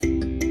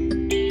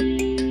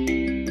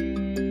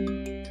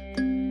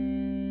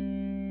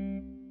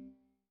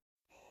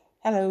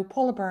Hello,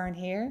 Paula Byrne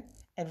here,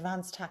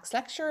 Advanced Tax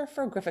Lecturer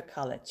for Griffith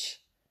College.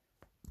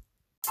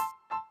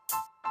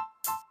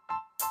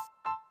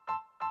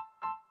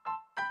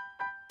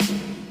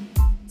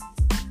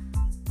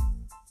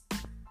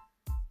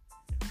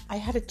 I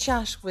had a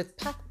chat with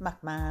Pat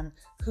McMahon,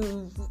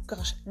 who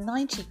got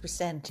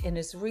 90% in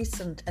his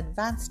recent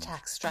Advanced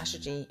Tax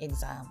Strategy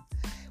exam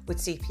with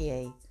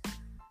CPA.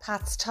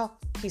 Pat's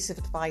top piece of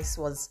advice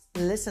was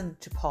listen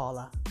to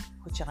Paula,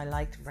 which I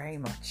liked very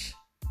much.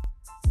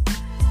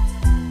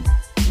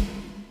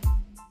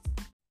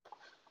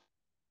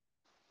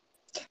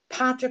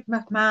 Patrick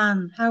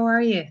McMahon, how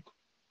are you?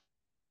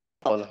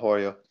 Paula, how are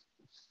you?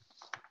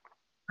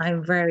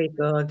 I'm very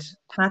good.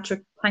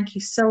 Patrick, thank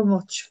you so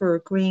much for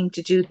agreeing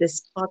to do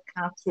this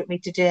podcast with me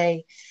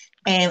today.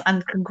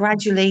 And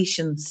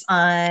congratulations.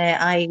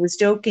 I was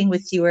joking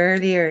with you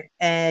earlier,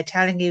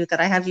 telling you that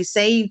I have you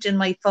saved in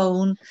my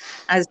phone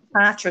as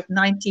Patrick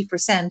 90%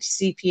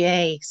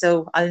 CPA.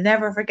 So I'll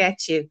never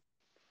forget you. Yeah,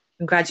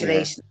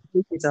 Congratulations.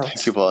 Good thank you,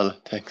 results. Paula.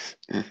 Thanks.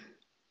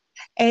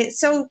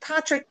 So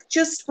Patrick,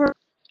 just for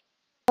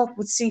up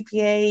with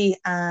CPA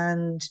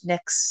and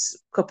next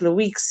couple of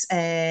weeks,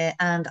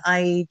 and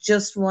I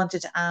just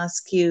wanted to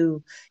ask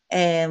you,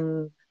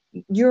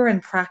 you're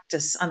in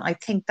practice, and I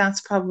think that's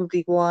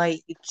probably why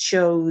you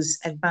chose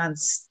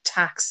advanced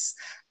tax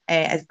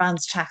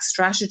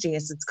strategy,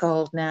 as it's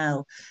called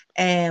now.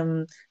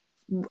 Um,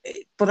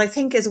 but I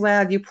think as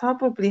well, you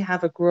probably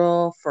have a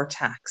grow for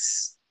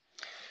tax.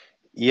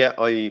 Yeah,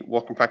 I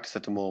work in practice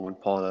at the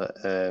moment, Paula.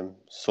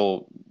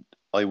 So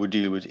I would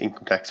deal with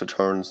income tax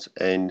returns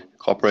and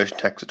corporation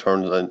tax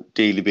returns on a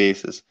daily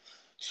basis.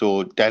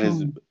 So that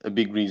is Mm. a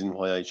big reason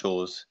why I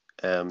chose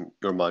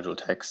your module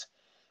tax.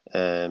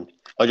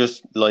 I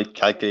just like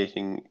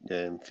calculating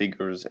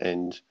figures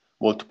and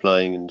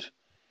multiplying and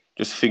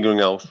just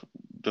figuring out,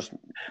 just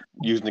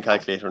using the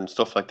calculator and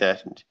stuff like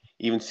that, and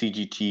even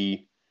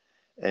CGT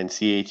and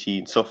CAT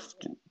and stuff.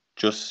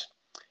 Just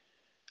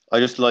I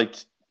just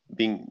liked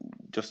being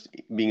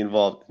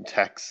involved in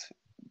tax,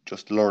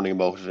 just learning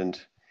about it, and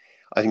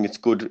I think it's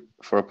good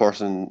for a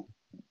person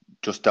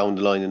just down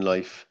the line in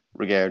life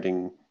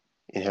regarding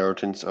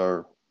inheritance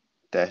or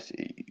that.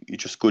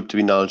 It's just good to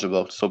be knowledgeable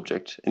about the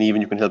subject, and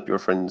even you can help your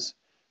friends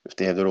if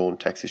they have their own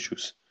tax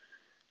issues.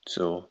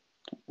 So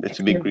it's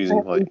a big reason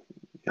why.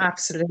 Yeah,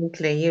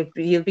 Absolutely.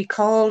 You'll be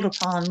called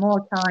upon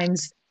more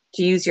times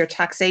to use your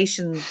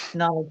taxation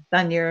knowledge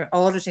than your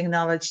auditing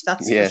knowledge,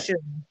 that's for yeah, sure.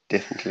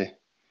 definitely.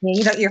 Yeah,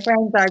 you know, your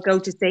friends are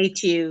going to say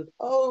to you,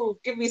 "Oh,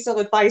 give me some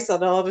advice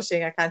on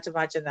auditing." I can't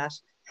imagine that.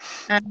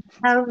 And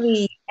tell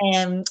me,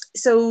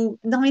 so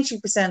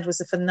 90%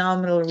 was a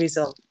phenomenal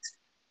result.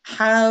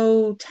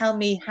 Tell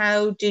me,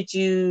 how did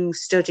you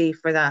study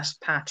for that,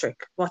 Patrick?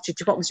 What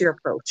was your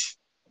approach?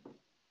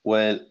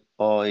 Well,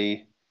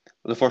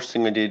 the first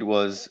thing I did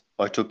was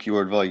I took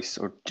your advice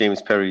or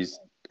James Perry's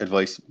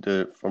advice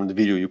from the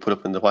video you put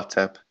up in the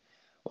WhatsApp.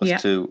 Yeah,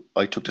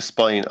 I took the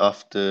spine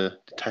off the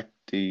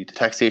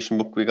taxation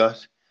book we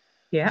got.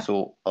 yeah.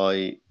 So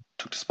I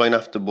took the spine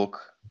off the book,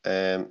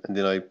 and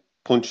then I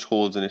punched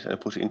holes in it and I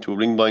put it into a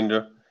ring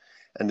binder,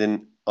 and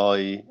then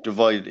I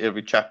divided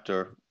every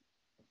chapter.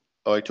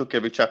 I took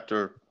every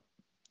chapter,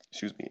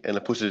 excuse me, and I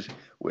put it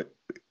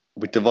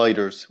with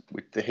dividers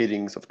with the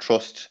headings of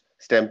trust,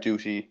 stamp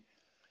duty,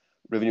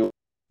 revenue,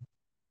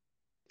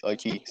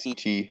 IT,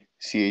 CT,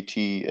 CAT,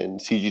 and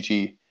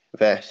CGT,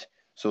 VAT,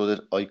 so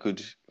that I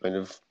could kind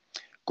of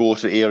go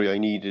to the area I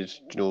needed,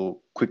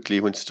 quickly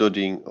when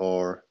studying,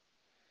 or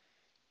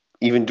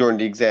even during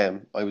the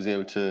exam, I was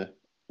able to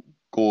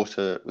go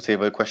to, say, if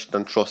I had a question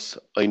on trust,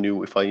 I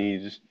knew if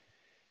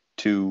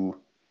to,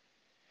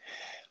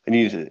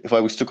 if I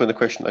was stuck on the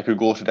question, I could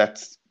go to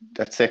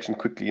that section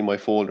quickly in my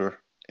folder,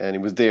 and it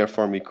was there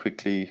for me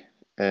quickly.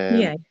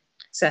 Yeah, Um,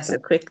 access and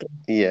it quickly.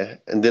 yeah,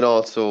 and then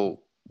also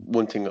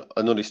one thing,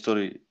 another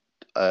study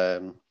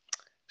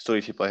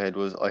tip I had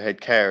was I had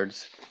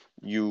cards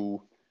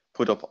you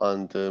put up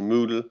on the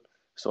Moodle,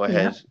 so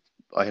Yeah.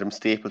 I had them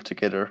stapled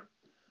together.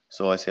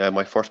 So I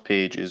my first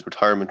page is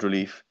retirement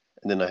relief,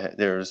 and then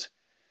there's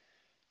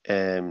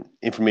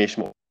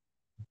information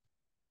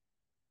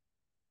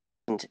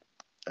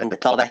and the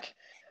clawback,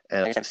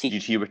 and I just have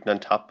CGT written on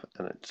top,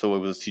 and so it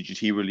was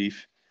CGT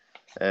relief.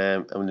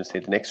 I'm going to say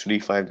the next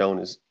relief I have down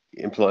is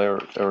employer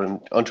or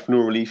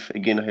entrepreneur relief.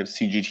 Again, I have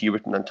CGT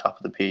written on top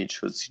of the page,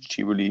 so it's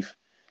CGT relief.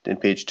 Then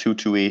page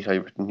 228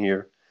 I've written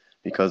here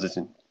because it's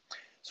in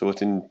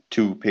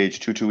page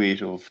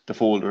 228 of the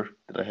folder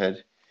that I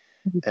had.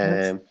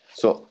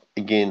 So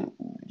again,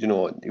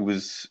 it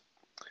was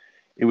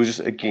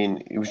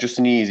just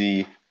an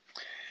easy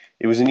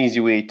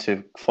way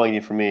to find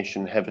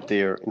information, have it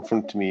there in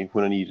front of me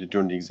when I needed it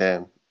during the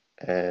exam.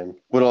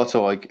 But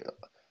also,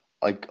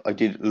 I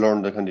did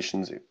learn the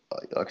conditions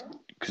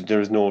because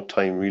there is no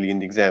time really in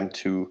the exam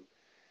to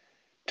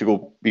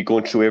be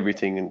going through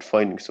everything and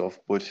finding stuff.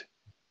 But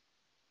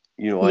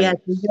Yeah,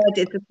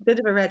 it's a bit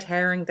of a red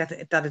herring that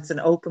it's an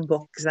open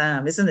book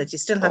exam, isn't it? You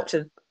still have oh,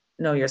 to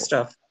know your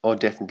stuff. oh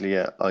definitely,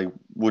 yeah, I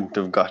wouldn't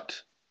have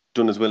got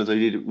done as well as I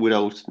did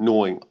without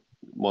knowing.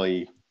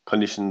 my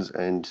conditions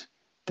and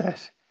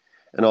that.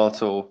 And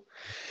also,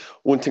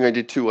 one thing I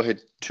did too, I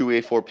had two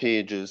A4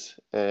 pages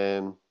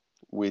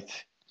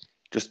with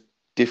just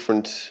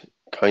different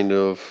kind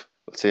of,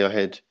 let's say I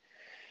had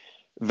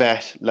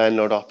VAT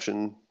landlord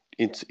option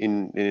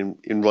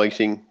in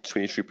writing,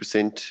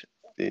 23%,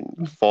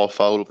 in fall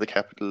foul of the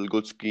capital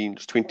goods scheme,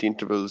 there's 20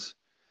 intervals,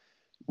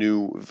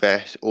 new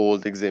VAT,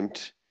 old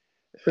exempt,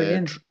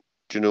 Brilliant.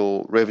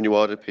 revenue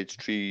audit, page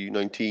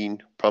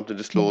 319, prompted Mhm.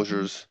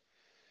 disclosures,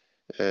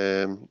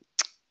 um,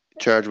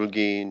 chargeable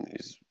gain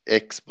is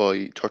X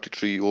by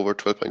 33 over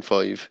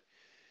 12.5.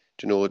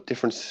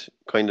 Different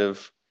kind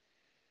of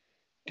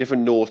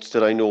different notes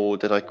that I know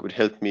that I could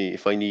help me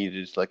if I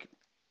needed, like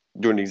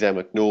during the exam,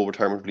 like no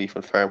retirement relief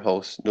on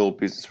farmhouse, no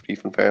business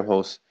relief on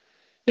farmhouse,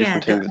 Yeah,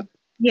 different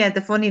things,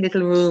 the funny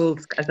little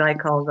rules, as I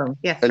call them.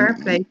 Yeah, fair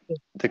play. and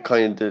the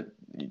kind that,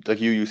 like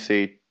you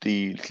say,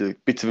 the little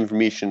bits of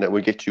information that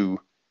will get you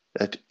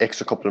that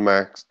extra couple of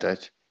marks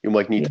that you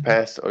might need Yeah, to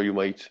pass, or you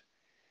might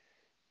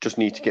just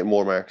need to get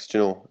more marks.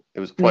 It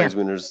was yeah,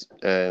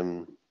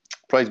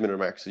 prize winner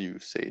marks, as you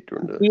say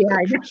during the yeah.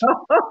 I lectures.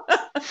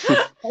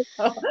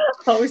 know.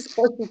 Always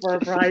pushing for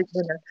a prize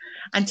winner.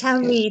 And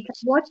tell Yeah, me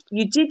what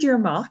you did your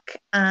mock,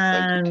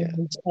 I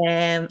did.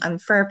 Yeah.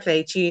 and fair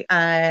play to you.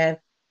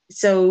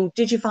 So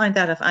did you find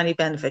that of any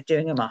benefit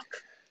doing a mock?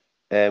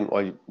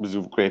 I was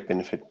of great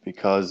benefit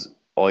because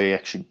I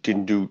actually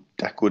didn't do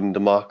that good in the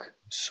mock.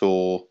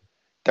 So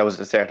that was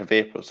the start of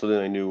April. So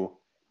then I knew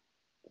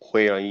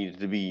where I needed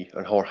to be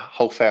and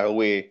how far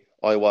away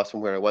I was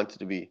from where I wanted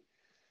to be.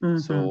 Hmm.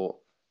 So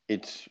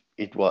it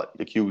what,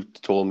 like you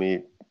told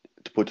me,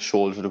 to put the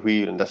shoulder to the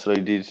wheel, and that's what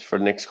I did for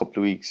the next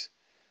couple of weeks.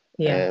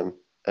 Yeah.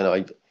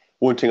 And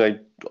one thing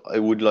I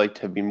would like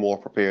to have been more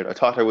prepared. I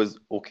thought I was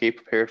okay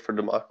prepared for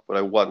the mock, but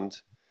I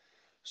wasn't.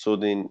 So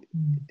then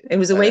It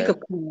was a wake uh, up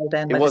call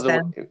then it by the was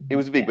sound. it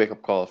was a big Yeah. wake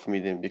up call for me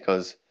then,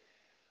 because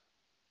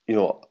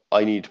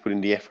I need to put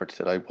in the effort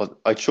that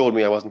I showed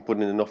me I wasn't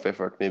putting in enough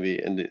effort maybe,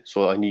 and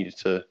so I needed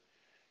to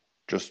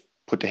just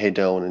put the head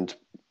down and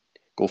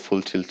go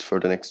full tilt for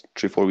the next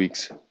 3 4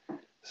 weeks.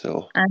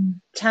 So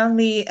And tell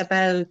me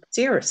about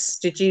Cirrus.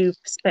 Did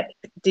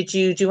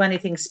you do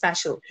anything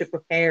special to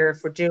prepare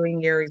for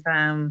doing your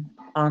exam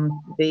on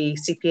the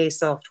CPA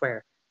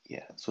software?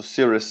 yeah, so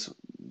Cirrus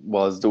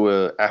was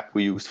the app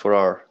we used for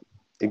our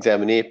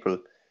exam in April,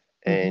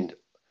 Hmm. and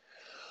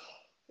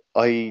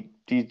I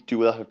did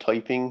do a lot of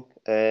typing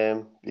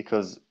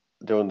because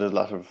there's a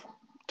lot of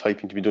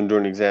typing to be done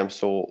during the exam.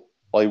 So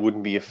I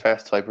wouldn't be a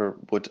fast typer,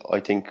 but I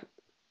think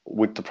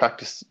with the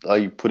practice,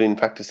 I put in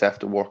practice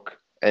after work,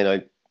 and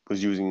I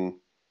was using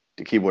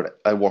the keyboard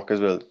at work as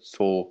well.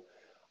 So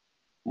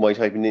my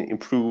typing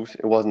improved.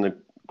 It wasn't a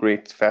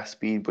great fast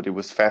speed, but it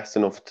was fast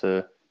enough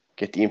to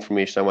get the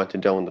information I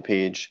wanted down the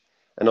page.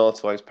 And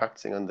also, I was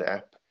practicing on the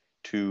app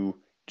to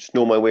just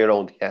know my way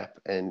around the app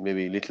and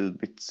maybe little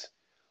bits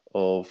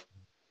of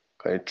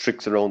kind of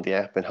tricks around the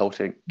app and how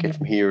to get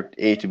from here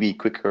A to B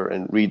quicker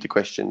and read the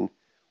question,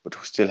 but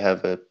to still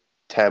have a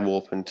tab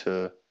open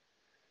to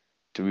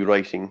be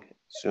writing.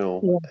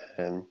 So,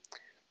 Yeah, um,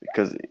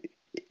 because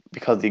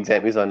the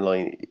exam is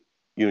online,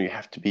 you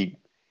have to be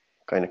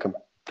kind of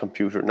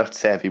computer not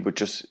savvy, but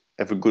just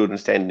have a good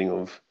understanding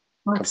of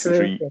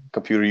absolutely.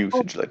 computer Oh,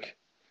 usage. Like,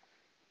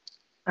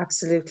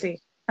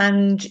 absolutely.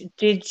 And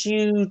did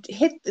you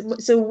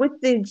so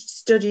with the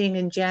studying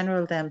in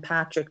general then,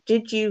 Patrick,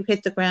 did you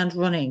hit the ground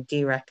running, do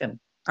you reckon?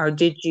 Or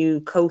did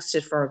you coast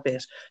it for a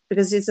bit?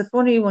 Because it's a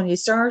funny one. You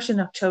start in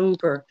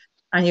October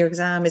and your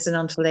exam isn't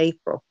until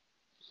April.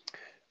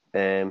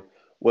 um,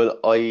 well,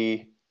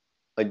 I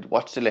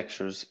watched the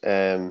lectures.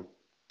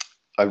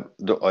 I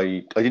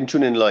didn't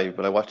tune in live,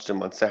 but I watched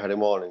them on Saturday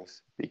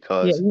mornings Yeah,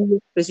 because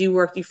because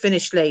you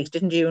finished late,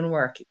 didn't you, in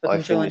work? You I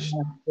couldn't join finished,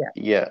 them. Yeah.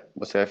 yeah,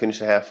 but say I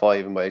finished at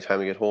 5:30, and by the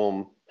time I get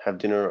home, have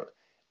dinner,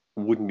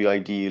 wouldn't be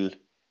ideal,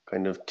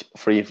 kind of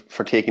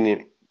for taking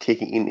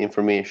in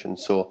information.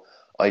 So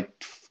I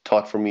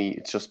thought for me,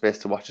 it's just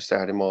best to watch the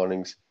Saturday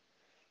mornings,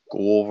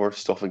 go over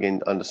stuff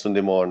again on the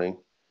Sunday morning,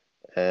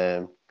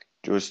 um,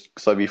 just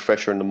because I'd be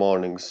fresher in the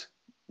mornings.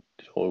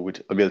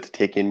 I'd be able to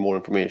take in more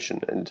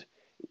information and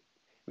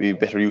be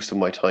better use of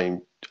my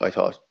time. I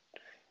thought,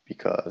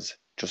 because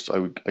just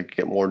I'd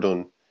get more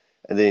done,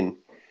 and then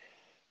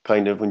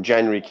kind of when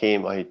January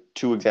came, I had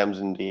two exams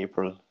in the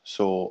April.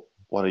 So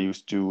what I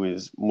used to do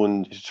is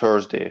Monday to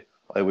Thursday,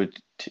 I would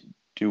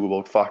do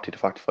about 40 to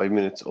 45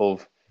 minutes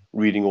of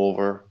reading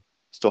over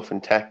stuff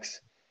in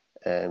tax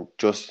and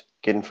just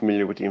getting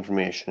familiar with the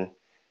information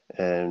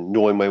and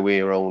knowing my way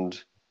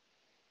around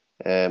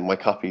my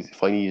copies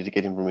if I needed to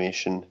get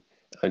information.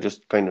 I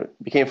just kind of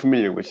became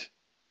familiar with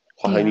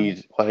Yeah. what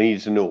I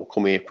needed to know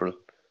come April.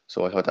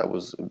 So I thought that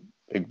was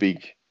a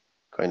big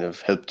kind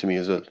of help to me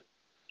as well.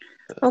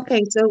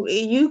 Okay, so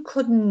you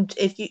couldn't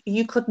if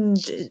you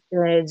couldn't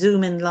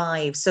Zoom in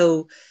live,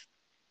 so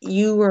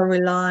you were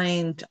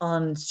reliant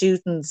on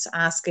students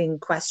asking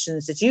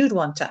questions that you'd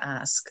want to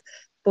ask.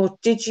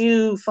 But did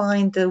you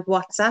find the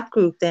WhatsApp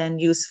group then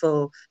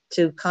useful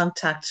to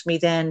contact me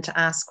then to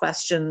ask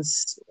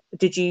questions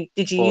Did you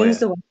Oh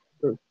use yeah, the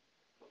WhatsApp group?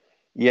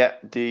 yeah.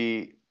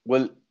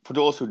 For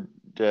those who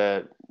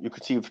you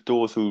could see for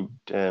those who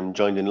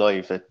joined in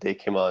live that they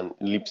came on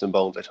in leaps and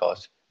bounds. I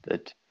thought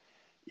that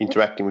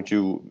interacting with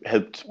you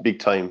helped big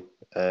time.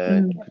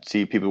 Mm. You could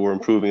see people were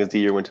improving as the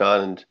year went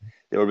on, and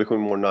they were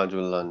becoming more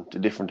knowledgeable on the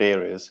different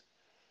areas.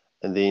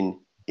 And then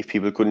if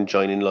people couldn't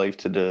join in live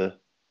to the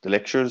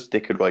lectures,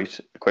 they could write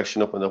a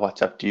question up on the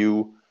WhatsApp to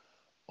you,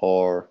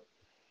 or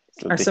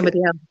Or they could. somebody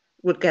else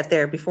would get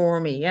there before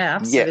me. Yeah,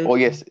 Yeah. Oh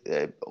absolutely. yes.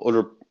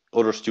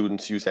 Other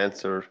students used to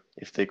answer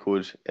if they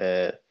could.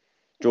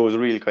 Joe was a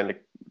real kind of.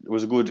 It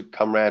was a good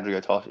camaraderie.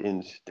 I thought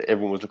in that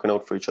everyone was looking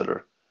out for each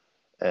other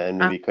and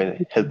maybe kind of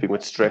Absolutely. helping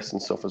with stress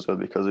and stuff as well,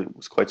 because it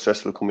was quite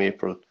stressful come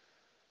April.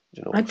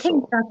 I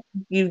think So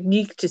that's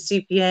unique to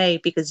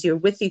CPA because you're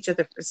with each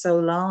other for so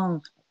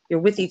long. You're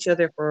with each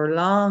other for a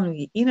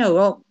long,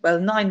 oh, well,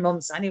 9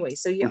 months anyway.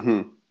 So you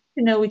hmm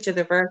to know each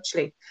other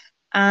virtually.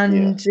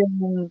 yeah,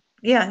 And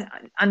yeah,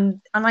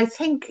 and I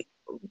think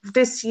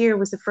this year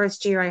was the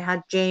first year I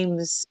had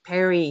James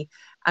Perry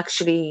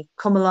actually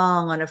come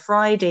along on a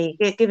Friday,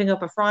 giving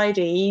up a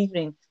Friday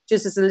evening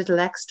just as a little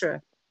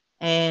extra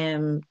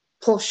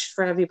push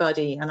for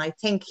everybody. And I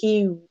think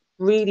he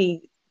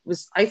really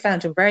was, I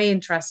found him very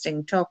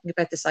interesting talking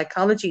about the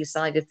psychology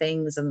side of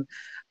things and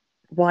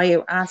why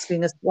you're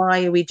asking us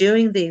why are we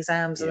doing the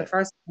exams in the yeah,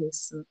 first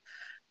place. And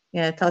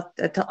yeah,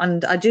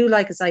 and I do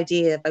like his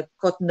idea about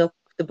cutting up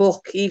the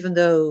book, even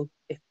though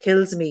it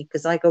kills me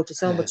because I go to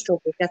so much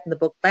trouble getting the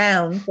book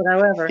bound. But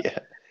however, yeah,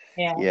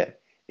 yeah, yeah.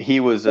 He.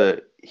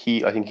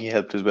 I think he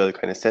helped as well,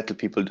 kind of settle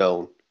people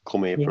down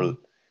come yeah, April.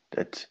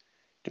 That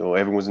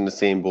everyone was in the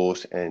same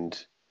boat, and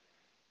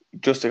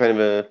just to kind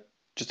of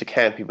just to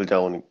calm people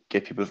down and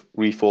get people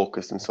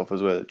refocused and stuff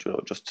as well.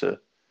 Just to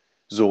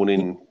zone yeah,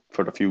 in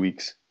for a few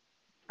weeks.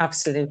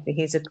 absolutely.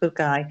 He's a good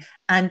guy.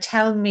 And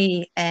tell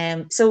me,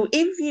 so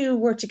if you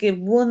were to give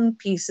one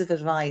piece of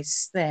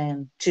advice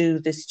then to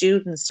the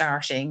students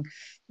starting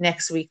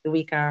next week, the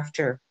week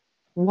after,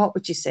 what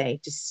would you say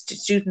to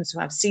students who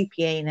have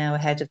CPA now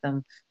ahead of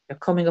them? They're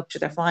coming up to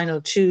their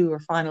final two or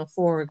final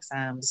four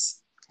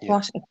exams. Yeah.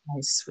 What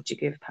advice would you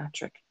give,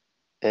 Patrick?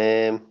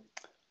 Um.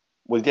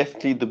 Well,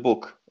 definitely the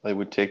book. I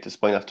would take the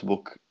spine off the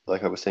book,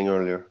 like I was saying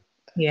earlier.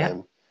 Yeah,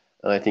 Um,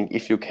 and I think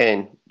if you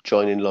can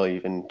join in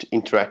live and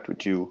interact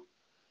with you,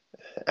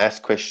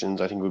 ask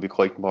questions, I think would be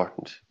quite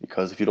important,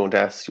 because if you don't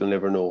ask, you'll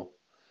never know.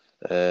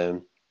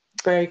 Um,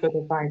 very good I,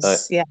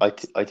 advice. Yeah,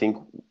 I think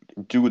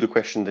do the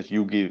question that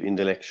you give in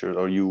the lecture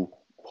or you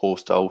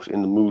post out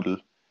in the Moodle,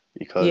 yeah.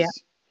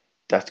 because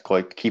that's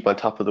quite keep on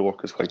top of the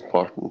work is quite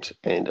important.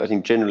 And I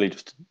think generally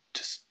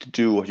just to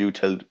do what you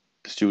tell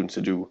the students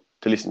to do,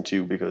 to listen to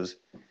you, because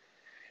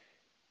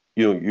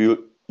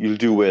you'll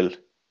do well.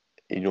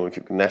 If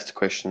you can ask the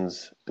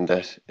questions and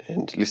that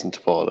and listen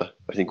to Paula,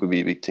 I think would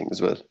be a big thing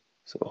as well.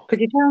 So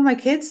Could you tell my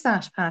kids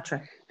that,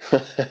 Patrick?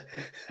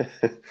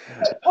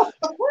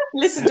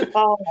 Listen to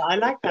Paula. I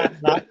like that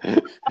a lot.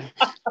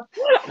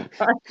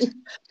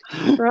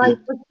 Right.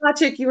 But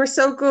Patrick, you were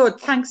so good.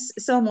 Thanks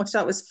so much.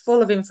 That was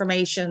full of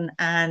information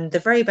and the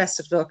very best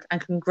of luck. And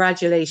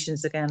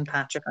congratulations again,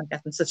 Patrick, on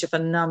getting such a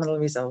phenomenal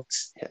result.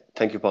 yeah,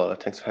 thank you, Paula.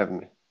 Thanks for having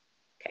me.